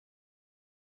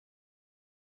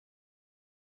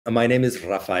My name is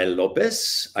Rafael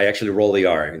López. I actually roll the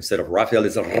R. Instead of Rafael,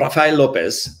 it's Rafael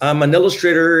López. I'm an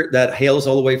illustrator that hails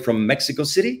all the way from Mexico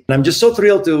City. And I'm just so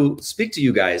thrilled to speak to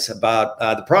you guys about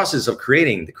the process of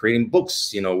creating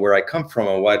books, where I come from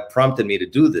and what prompted me to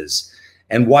do this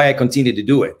and why I continue to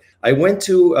do it. I went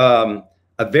to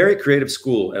a very creative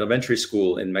school, elementary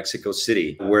school in Mexico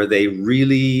City, where they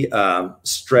really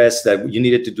stressed that you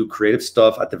needed to do creative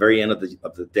stuff at the very end of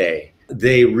the day.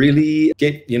 They really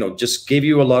just gave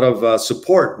you a lot of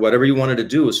support, whatever you wanted to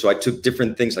do. So I took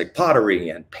different things like pottery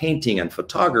and painting and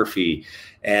photography.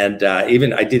 And I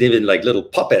did like little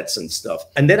puppets and stuff.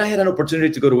 And then I had an opportunity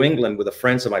to go to England with a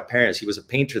friend of my parents. He was a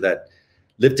painter that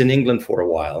lived in England for a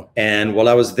while. And while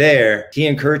I was there, he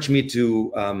encouraged me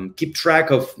to keep track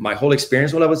of my whole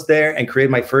experience while I was there and create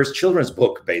my first children's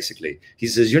book, basically. He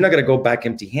says, you're not going to go back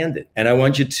empty-handed. And I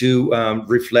want you to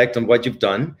reflect on what you've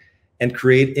done and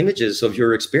create images of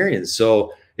your experience.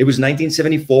 So it was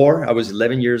 1974. I was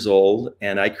 11 years old,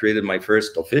 and I created my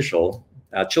first official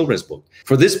children's book.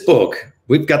 For this book,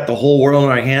 we've got the whole world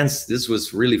in our hands. This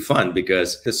was really fun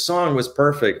because the song was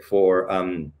perfect for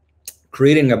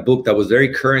creating a book that was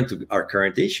very current to our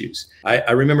current issues.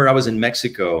 I remember I was in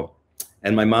Mexico,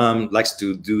 and my mom likes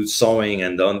to do sewing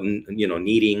and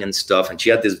knitting and stuff, and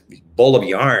she had this ball of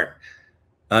yarn.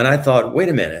 And I thought, wait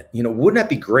a minute, wouldn't that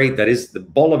be great? That is, the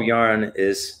ball of yarn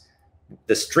is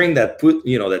the string that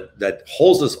that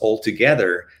holds us all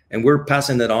together, and we're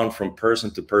passing it on from person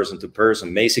to person to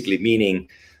person, basically meaning,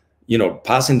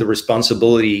 passing the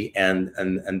responsibility and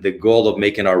the goal of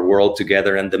making our world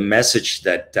together and the message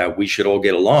that we should all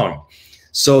get along.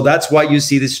 So that's why you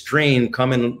see this string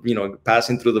coming,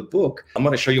 passing through the book. I'm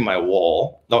going to show you my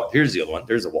wall. No, here's the other one.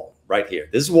 There's a wall right here.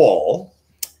 This wall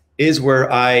is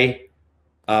where I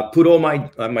put all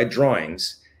my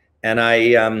drawings, and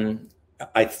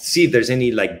I see if there's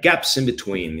any like gaps in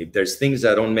between, if there's things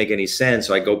that don't make any sense.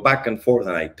 So I go back and forth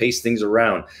and I paste things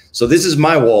around. So this is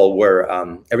my wall where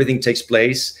everything takes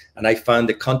place, and I find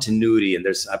the continuity, and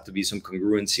there's have to be some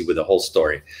congruency with the whole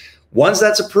story. Once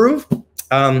that's approved,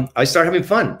 I start having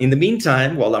fun. In the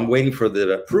meantime, while I'm waiting for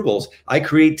the approvals, I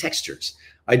create textures.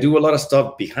 I do a lot of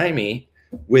stuff behind me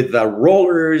with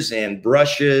rollers and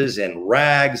brushes and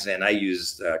rags, and I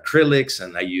use acrylics,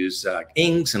 and I use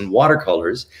inks and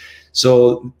watercolors.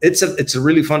 So it's a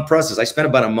really fun process. I spent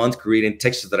about a month creating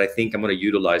textures that I think I'm going to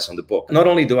utilize on the book. Not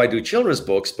only do I do children's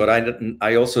books, but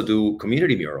I also do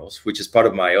community murals, which is part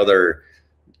of my other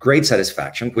great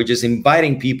satisfaction, which is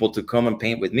inviting people to come and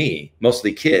paint with me,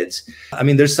 mostly kids. I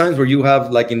mean, there's times where you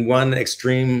have, like, in one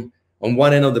extreme, on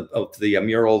one end of the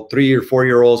mural, 3 or 4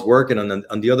 year olds working, and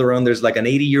on the other end, there's like an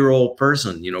 80-year-old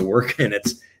person, working.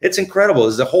 It's incredible.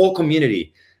 It's the whole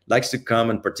community likes to come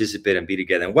and participate and be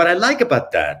together. And what I like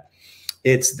about that,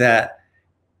 it's that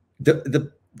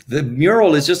the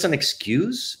mural is just an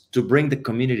excuse to bring the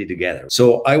community together.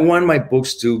 So I want my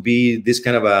books to be this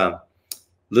kind of a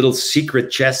little secret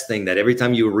chest thing that every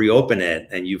time you reopen it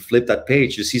and you flip that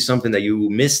page, you see something that you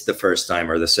missed the first time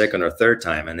or the second or third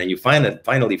time. And then you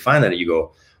finally find it, and you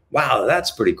go, wow,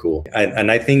 that's pretty cool.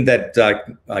 And I think that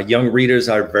young readers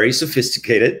are very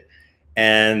sophisticated,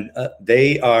 and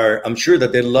I'm sure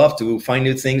that they love to find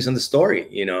new things in the story,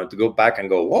 to go back and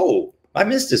go, whoa, I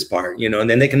missed this part, and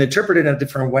then they can interpret it in a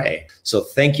different way. So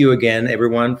thank you again,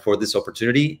 everyone, for this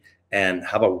opportunity, and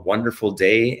have a wonderful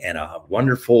day and a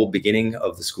wonderful beginning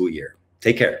of the school year.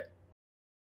 Take care.